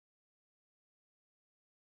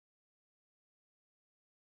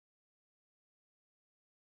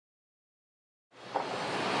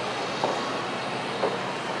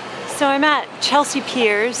So I'm at Chelsea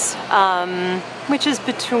Piers, which is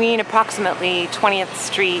between approximately 20th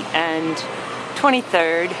Street and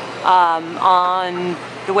 23rd on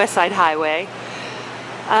the West Side Highway.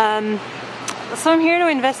 So I'm here to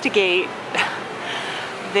investigate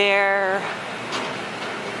their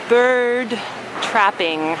bird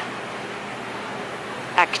trapping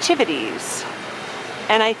activities.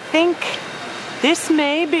 And I think this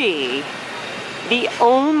may be the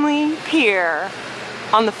only pier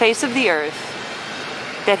on the face of the earth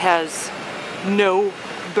that has no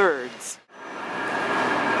birds.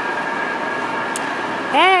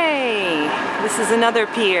 Hey, this is another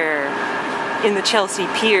pier in the Chelsea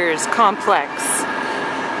Piers complex.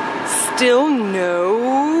 Still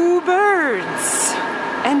no birds.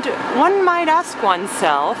 And one might ask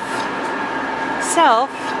oneself,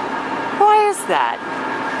 why is that?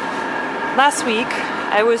 Last week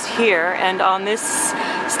I was here, and on this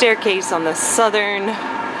staircase on the southern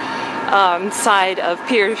side of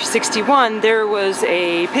Pier 61 there was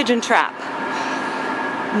a pigeon trap.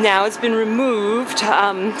 Now it's been removed.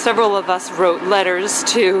 Several of us wrote letters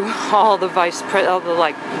to all the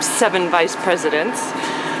like 7 vice presidents.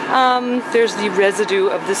 There's the residue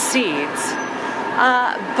of the seeds.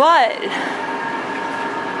 But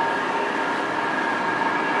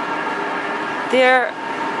there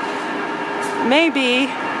may be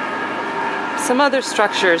some other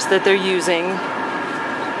structures that they're using.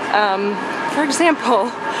 For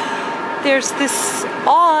example, there's this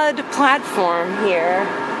odd platform here.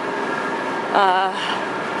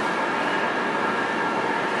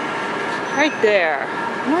 Right there.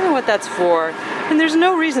 I don't know what that's for. And there's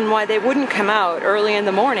no reason why they wouldn't come out early in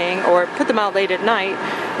the morning or put them out late at night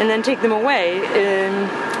and then take them away.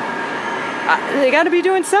 They gotta be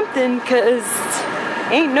doing something, because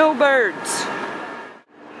ain't no birds.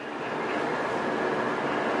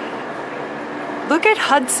 Look at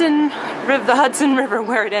the Hudson River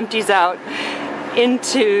where it empties out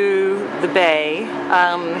into the bay.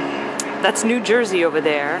 That's New Jersey over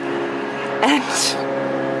there. And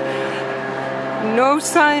no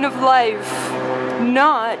sign of life.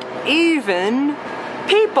 Not even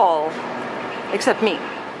people. Except me.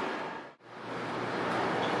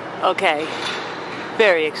 Okay,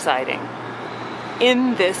 very exciting.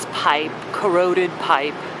 In this pipe, corroded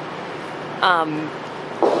pipe,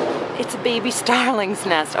 it's a baby starling's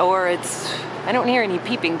nest, or I don't hear any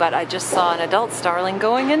peeping, but I just saw an adult starling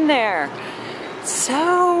going in there.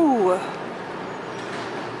 So,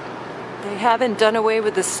 they haven't done away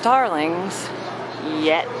with the starlings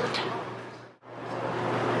yet.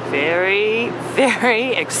 Very,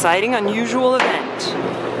 very exciting, unusual event.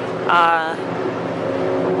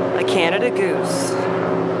 A Canada goose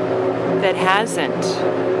that hasn't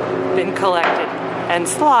been collected and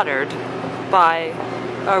slaughtered by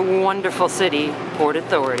our wonderful city, Port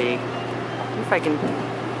Authority. If I can...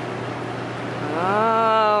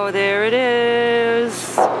 Oh, there it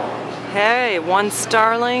is. Hey, 1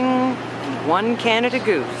 starling, 1 Canada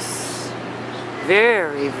goose.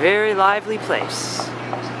 Very, very lively place.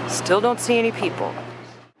 Still don't see any people.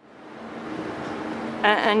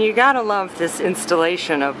 And you gotta love this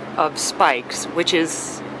installation of spikes, which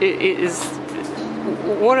is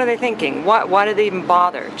what are they thinking? Why did they even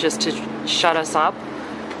bother? Just to shut us up?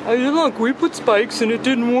 Oh, look, we put spikes and it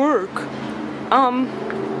didn't work.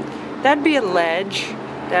 That'd be a ledge.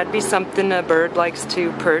 That'd be something a bird likes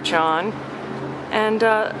to perch on. And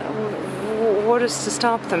what is to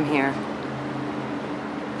stop them here?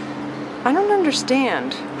 I don't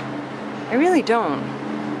understand. I really don't.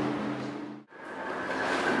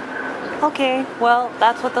 Okay, well,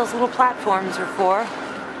 that's what those little platforms are for.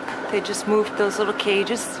 They just moved those little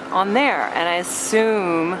cages on there, and I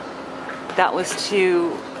assume that was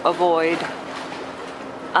to avoid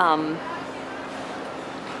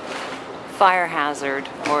fire hazard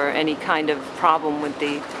or any kind of problem with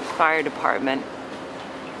the fire department.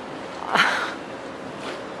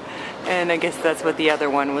 And I guess that's what the other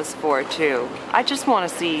one was for too. I just want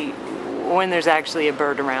to see when there's actually a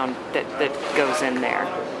bird around that goes in there.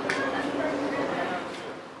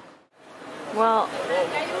 Well,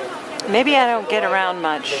 maybe I don't get around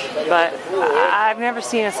much, but I've never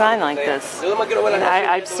seen a sign like this.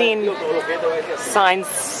 I've seen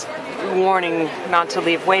signs warning not to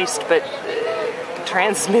leave waste, but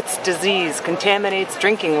transmits disease, contaminates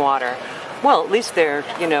drinking water. Well, at least they're,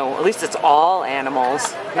 at least it's all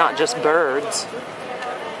animals, not just birds.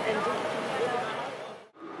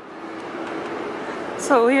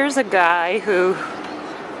 So here's a guy who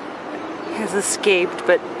has escaped,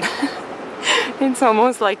 but it's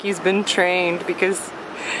almost like he's been trained, because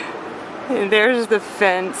there's the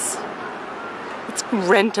fence. It's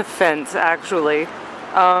rent a fence, actually.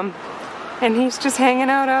 And he's just hanging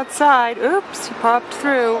out outside. Oops, he popped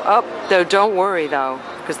through. Oh, though, don't worry though,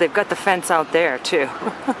 because they've got the fence out there too.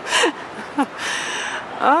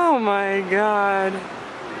 Oh my God.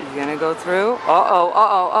 You gonna go through? Uh-oh,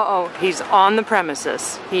 uh-oh, uh-oh. He's on the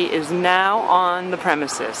premises. He is now on the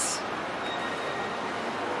premises.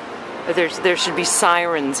 There should be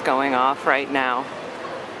sirens going off right now.